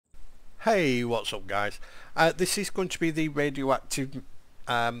Hey, what's up guys? This is going to be the radioactive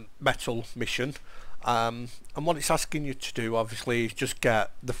metal mission, and what it's asking you to do obviously is just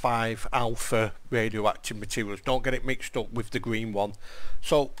get the 5 alpha radioactive materials. Don't get it mixed up with the green one.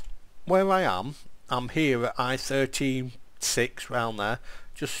 So where I'm here at I-13-6 round there.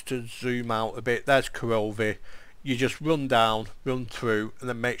 Just to zoom out a bit, there's Kurovi. You just run down, run through, and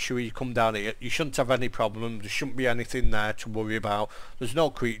then make sure you come down here. You shouldn't have any problems. There shouldn't be anything there to worry about. There's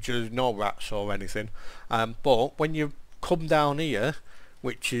no creatures, no rats or anything. But when you come down here,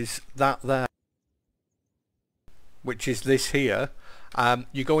 which is that there, which is this here,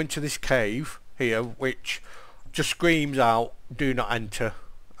 you go into this cave here, which just screams out, "Do not enter."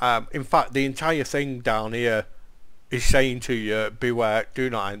 In fact, the entire thing down here is saying to you, beware, do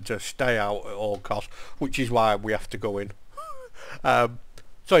not enter, stay out at all costs, which is why we have to go in.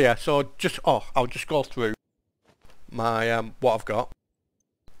 So yeah, so just I'll just go through my what I've got.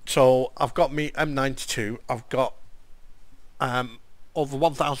 So I've got me M92, I've got over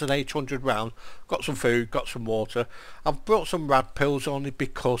 1,800 round, got some food, got some water. I've brought some rad pills only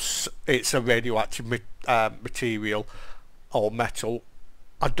because it's a radioactive material or metal.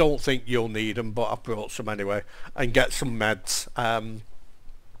 I don't think you'll need them, but I brought some anyway, and get some meds.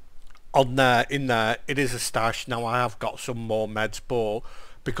 On there, in there, it is a stash. Now I have got some more meds, but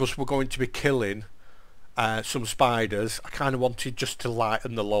because we're going to be killing some spiders, I kind of wanted just to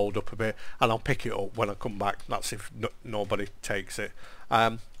lighten the load up a bit, and I'll pick it up when I come back. That's if nobody takes it.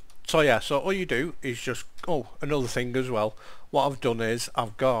 So yeah, so all you do is just, another thing as well. What I've done is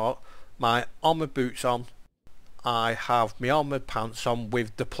I've got my armoured boots on. I have my armoured pants on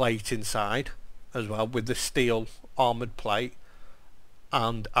with the plate inside as well, with the steel armoured plate,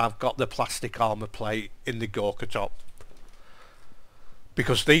 and I've got the plastic armour plate in the Gorka top,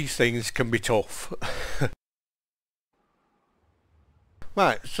 because these things can be tough.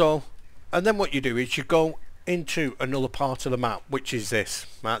 Right, so, and then what you do is you go into another part of the map, which is this.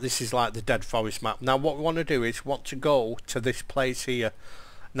 Right, this is like the Dead Forest map. Now what we want to do is want to go to this place here.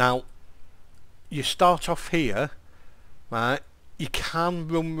 Now you start off here, right? You can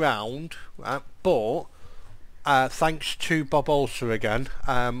run round, right? But thanks to Bob Olser again,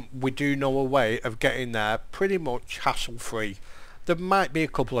 we do know a way of getting there pretty much hassle free. There might be a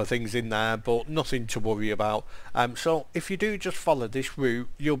couple of things in there, but nothing to worry about. So if you do just follow this route,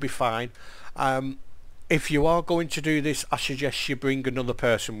 you'll be fine. If you are going to do this, I suggest you bring another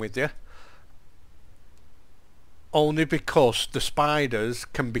person with you, only because the spiders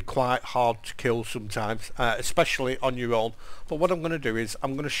can be quite hard to kill sometimes, especially on your own. But what I'm going to do is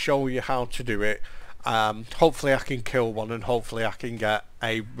I'm going to show you how to do it. Hopefully I can kill one, and hopefully I can get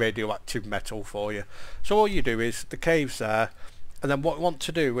a radioactive metal for you. So all you do is the cave's there, and then what we want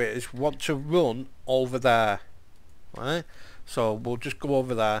to do is we want to run over there, right? So we'll just go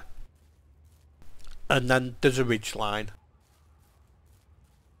over there, and then there's a ridge line.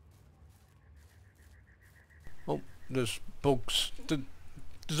 There's bugs.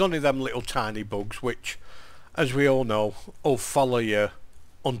 There's only them little tiny bugs, which, as we all know, will follow you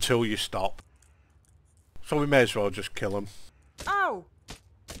until you stop. So we may as well just kill them. Ow!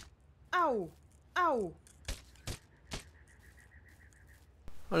 Ow! Ow!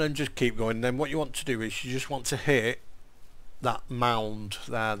 And then just keep going. Then what you want to do is you just want to hit that mound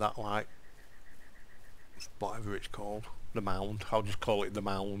there, that, like, whatever it's called, the mound. I'll just call it the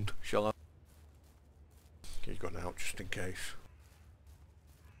mound, shall I? He's gone out just in case.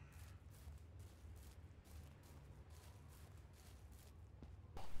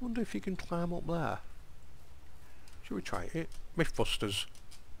 Wonder if you can climb up there. Should we try it? Mythbusters?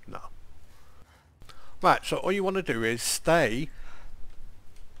 No. Right, so all you want to do is stay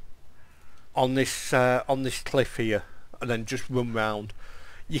on this cliff here, and then just run round.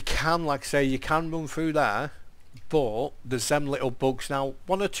 You can, like I say, you can run through there, but there's them little bugs. Now,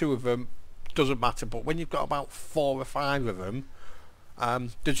 1 or 2 of them doesn't matter, but when you've got about 4 or 5 of them,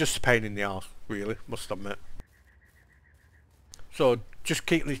 they're just a pain in the arse, really, must admit. So just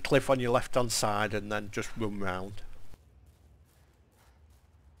keep the cliff on your left hand side and then just run round.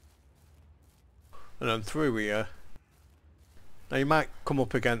 And then through here. Now you might come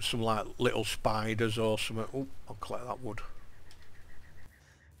up against some like little spiders or something. Oh, I'll collect that wood.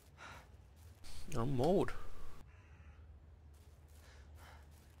 I'm mowed.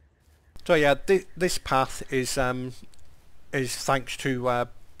 So yeah, this path is thanks to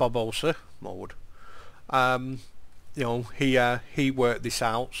Bob Olser, mode. You know, he worked this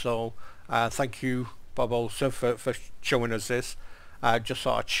out, so thank you, Bob Olser, for showing us this. Just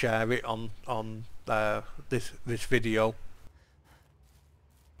thought I'd share it on this video.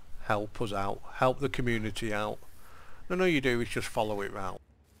 Help us out, help the community out. And all you do is just follow it round.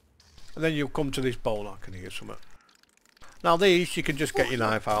 And then you'll come to this bowl. I can hear something. Now these, you can just get your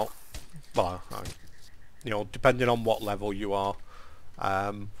knife out. Well, you know, depending on what level you are.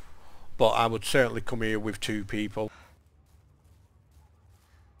 But I would certainly come here with 2 people.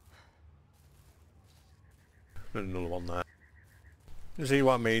 There's another one there. You see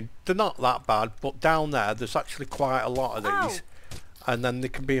what I mean? They're not that bad, but down there's actually quite a lot of these. Ow. And then they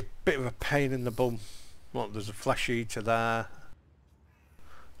can be a bit of a pain in the bum. Look, there's a flesh eater there.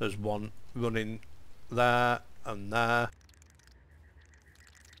 There's one running there and there.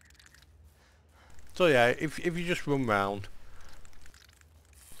 So yeah, if you just run round.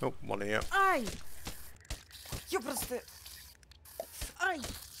 Oh, one here. Ай! Я просто... Ай!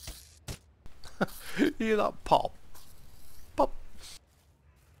 You hear that pop? Pop!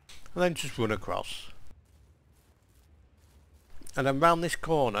 And then just run across. And then round this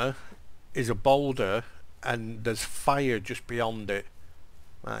corner is a boulder and there's fire just beyond it.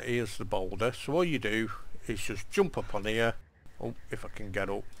 Right, here's the boulder. So all you do is just jump up on here. Oh, if I can get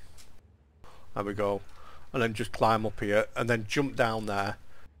up. There we go. And then just climb up here and then jump down there.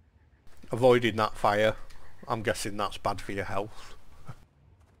 Avoiding that fire. I'm guessing that's bad for your health.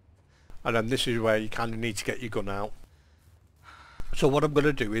 And then this is where you kind of need to get your gun out. So what I'm going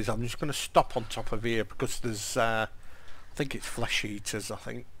to do is I'm just going to stop on top of here because there's, I think it's flesh eaters, I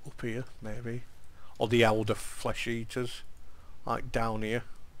think, up here, maybe. Or the elder flesh eaters, like down here.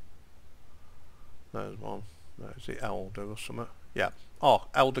 There's one. There's the elder or something. Yeah. Oh,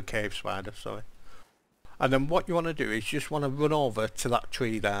 elder cave spider, sorry. And then what you want to do is you just want to run over to that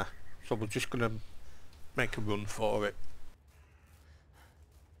tree there. So we're just going to make a run for it.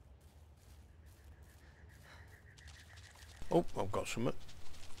 Oh, I've got something.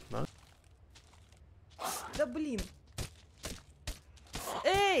 No. Да блин.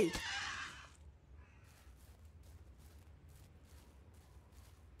 Эй!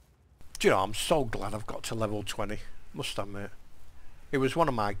 Do you know, I'm so glad I've got to level 20. Must admit. It was one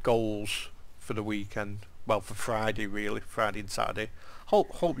of my goals for the weekend. Well, for Friday really. Friday and Saturday.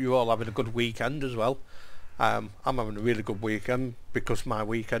 Hope you're all having a good weekend as well. I'm having a really good weekend because my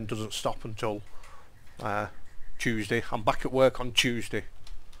weekend doesn't stop until Tuesday. I'm back at work on Tuesday.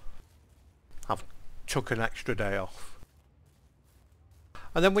 I've took an extra day off.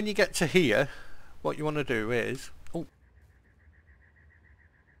 And then when you get to here, what you want to do is... Oh.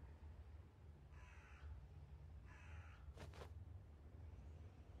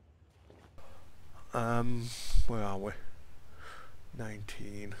 Where are we?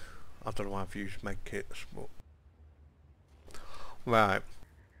 19. I don't know why I've used medkits, but... Right.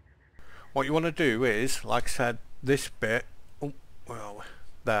 What you want to do is, like I said, this bit... Oh, where are we?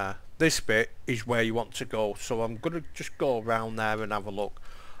 There. This bit is where you want to go. So I'm going to just go around there and have a look.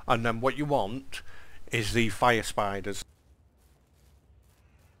 And then what you want is the fire spiders.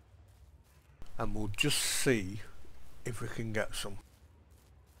 And we'll just see if we can get some.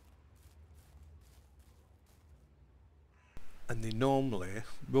 And they normally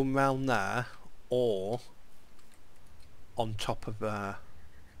run round there or on top of there.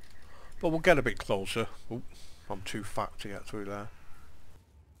 But we'll get a bit closer. Ooh, I'm too fat to get through there.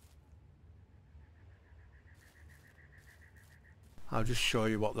 I'll just show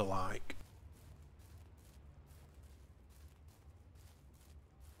you what they're like.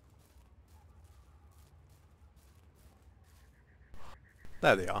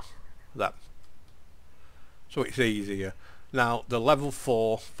 There they are. That. So it's easier. Now the level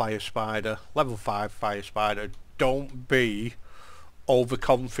 4 fire spider, level 5 fire spider, don't be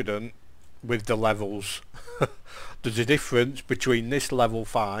overconfident with the levels. There's a difference between this level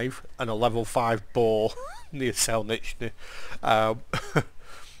 5 and a level 5 boar near Selnichny.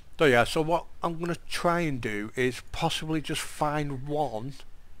 So yeah, so what I'm going to try and do is possibly just find one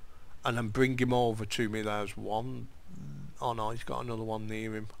and then bring him over to me. There's one. Oh no, he's got another one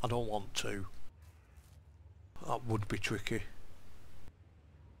near him. I don't want to. That would be tricky.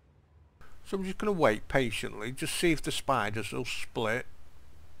 So I'm just going to wait patiently, just see if the spiders will split.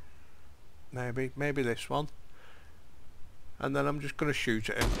 Maybe this one. And then I'm just going to shoot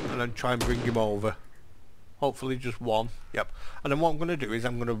at him and then try and bring him over. Hopefully just one. Yep. And then what I'm going to do is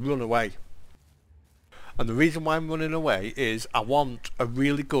I'm going to run away. And the reason why I'm running away is I want a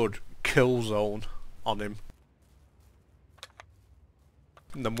really good kill zone on him.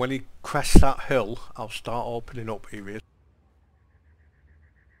 And then when he crests that hill, I'll start opening up areas.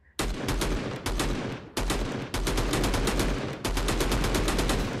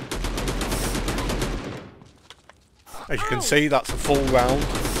 As you can see, that's a full round.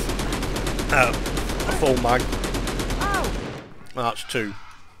 A full mag. That's 2.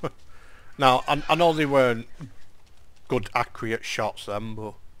 Now, I know they weren't good accurate shots then,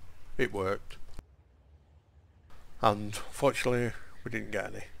 but it worked. And fortunately, we didn't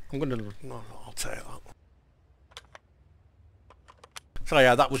get any. No, I'll take that. So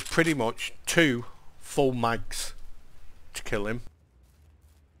yeah, that was pretty much 2 full mags to kill him.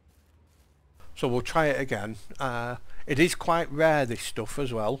 So we'll try it again. It is quite rare, this stuff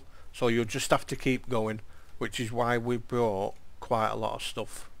as well, so you'll just have to keep going, which is why we brought quite a lot of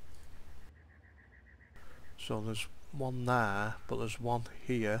stuff. So there's one there, but there's one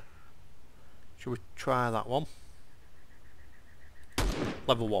here. Should we try that one?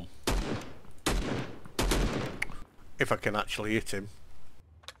 Level 1. If I can actually hit him.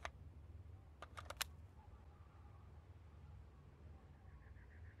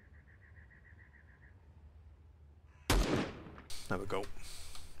 There we go.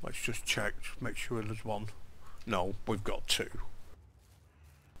 Let's just check, make sure there's one. No, we've got 2.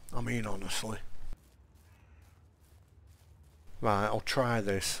 I mean, honestly. Right, I'll try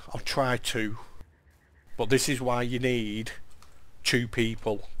this. I'll try 2. But this is why you need 2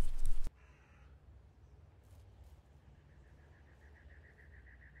 people.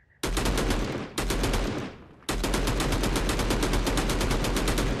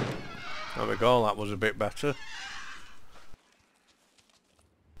 There we go, that was a bit better.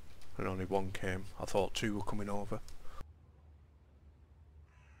 And only 1 came. I thought 2 were coming over.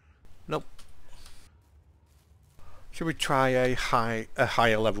 Nope. Should we try a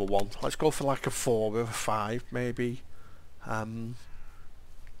higher level one? Let's go for like a 4 or a 5 maybe. The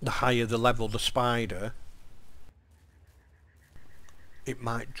higher the level the spider, it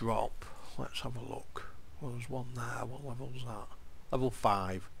might drop. Let's have a look. Well, there's one there. What level's that? Level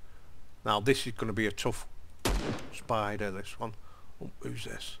 5. Now this is going to be a tough spider, this one. Oh, who's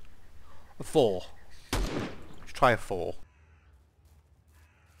this? A 4. Let's try a 4.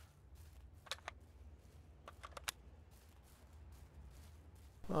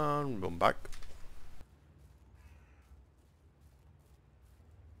 And run back.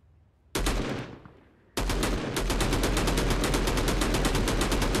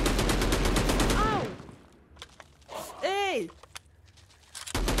 Ow! Hey!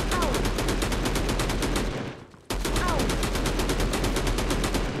 Ow! Ow!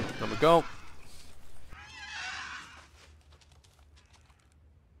 There we go.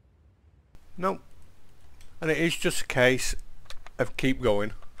 Nope. And it is just a case of keep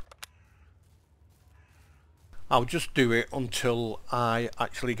going. I'll just do it until I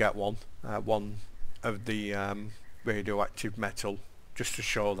actually get one of the radioactive metal, just to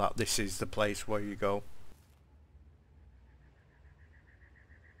show that this is the place where you go.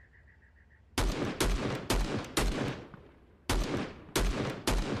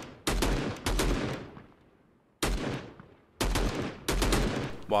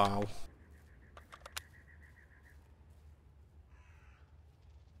 Wow.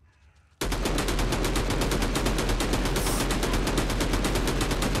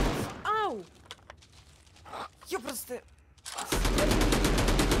 Я просто...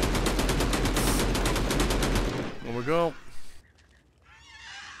 There we go.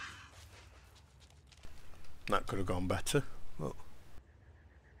 That could have gone better. But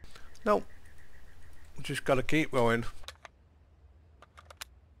nope. Just gotta keep going.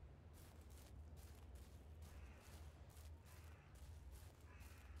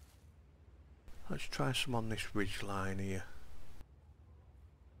 Let's try some on this ridge line here.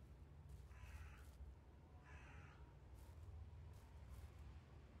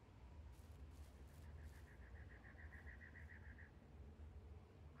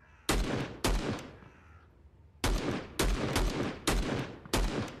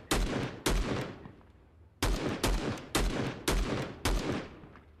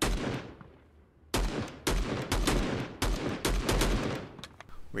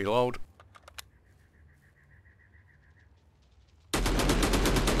 Reload.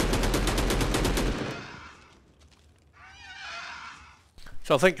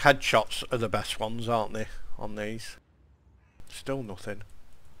 So I think headshots are the best ones, aren't they, on these? Still nothing.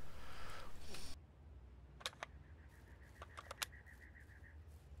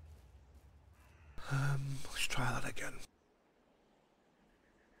 Let's try that again.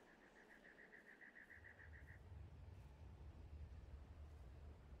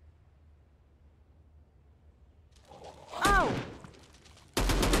 Ow!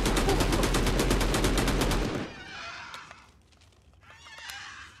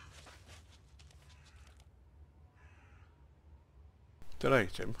 Did I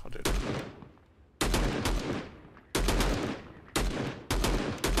hit him? I did.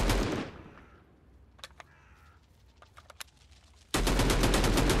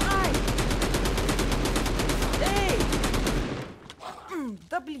 Ай! Эй!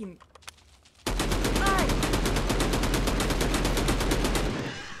 Да блин!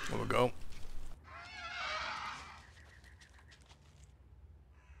 There we go.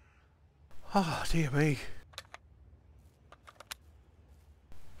 Oh, dear me.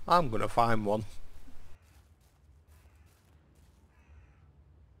 I'm gonna find one.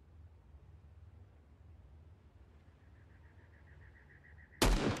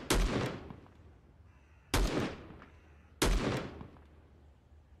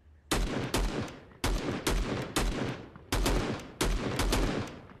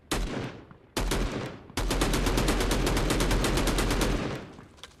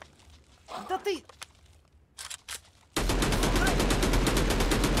 Ty...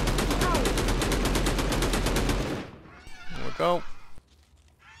 There we go.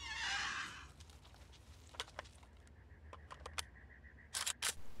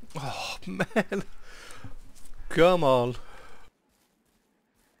 Oh, man. Come on.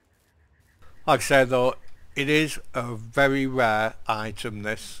 Like I said though, it is a very rare item,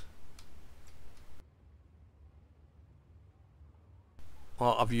 this.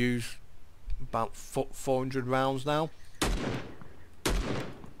 Well, I've used about 400 rounds now.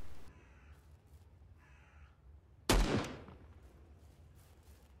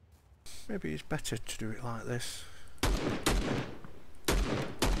 Maybe it's better to do it like this.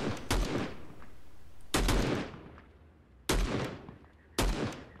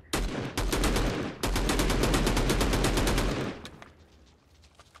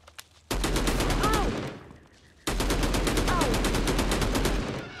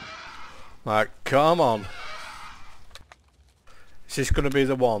 Right, come on. Is this going to be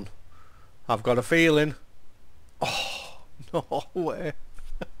the one? I've got a feeling. Oh, no way.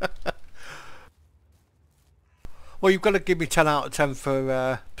 Well, you've got to give me 10 out of 10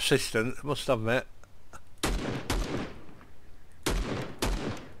 for persistent, I must admit.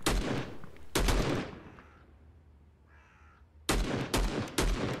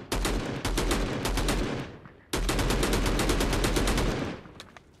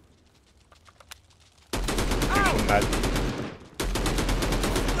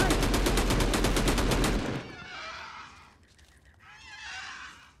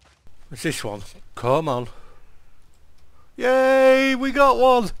 What's this one? Come on. Yay, we got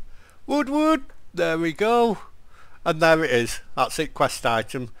one! Wood! There we go. And there it is. That's it, quest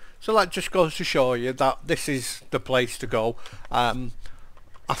item. So that just goes to show you that this is the place to go. I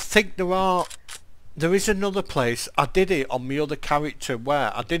think there is another place. I did it on my other character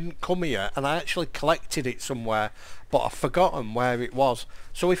where I didn't come here and I actually collected it somewhere, but I've forgotten where it was.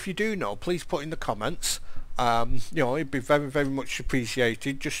 So if you do know, please put in the comments. You know, it'd be very much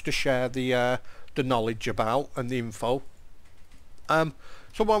appreciated just to share the knowledge about and the info.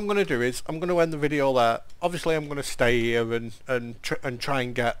 So what I'm going to do is I'm going to end the video there. Obviously I'm going to stay here and try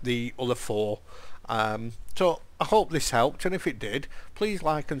and get the other 4. So I hope this helped, and if it did, please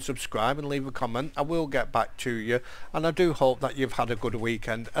like and subscribe and leave a comment. I will get back to you, and I do hope that you've had a good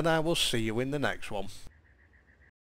weekend, and I will see you in the next one.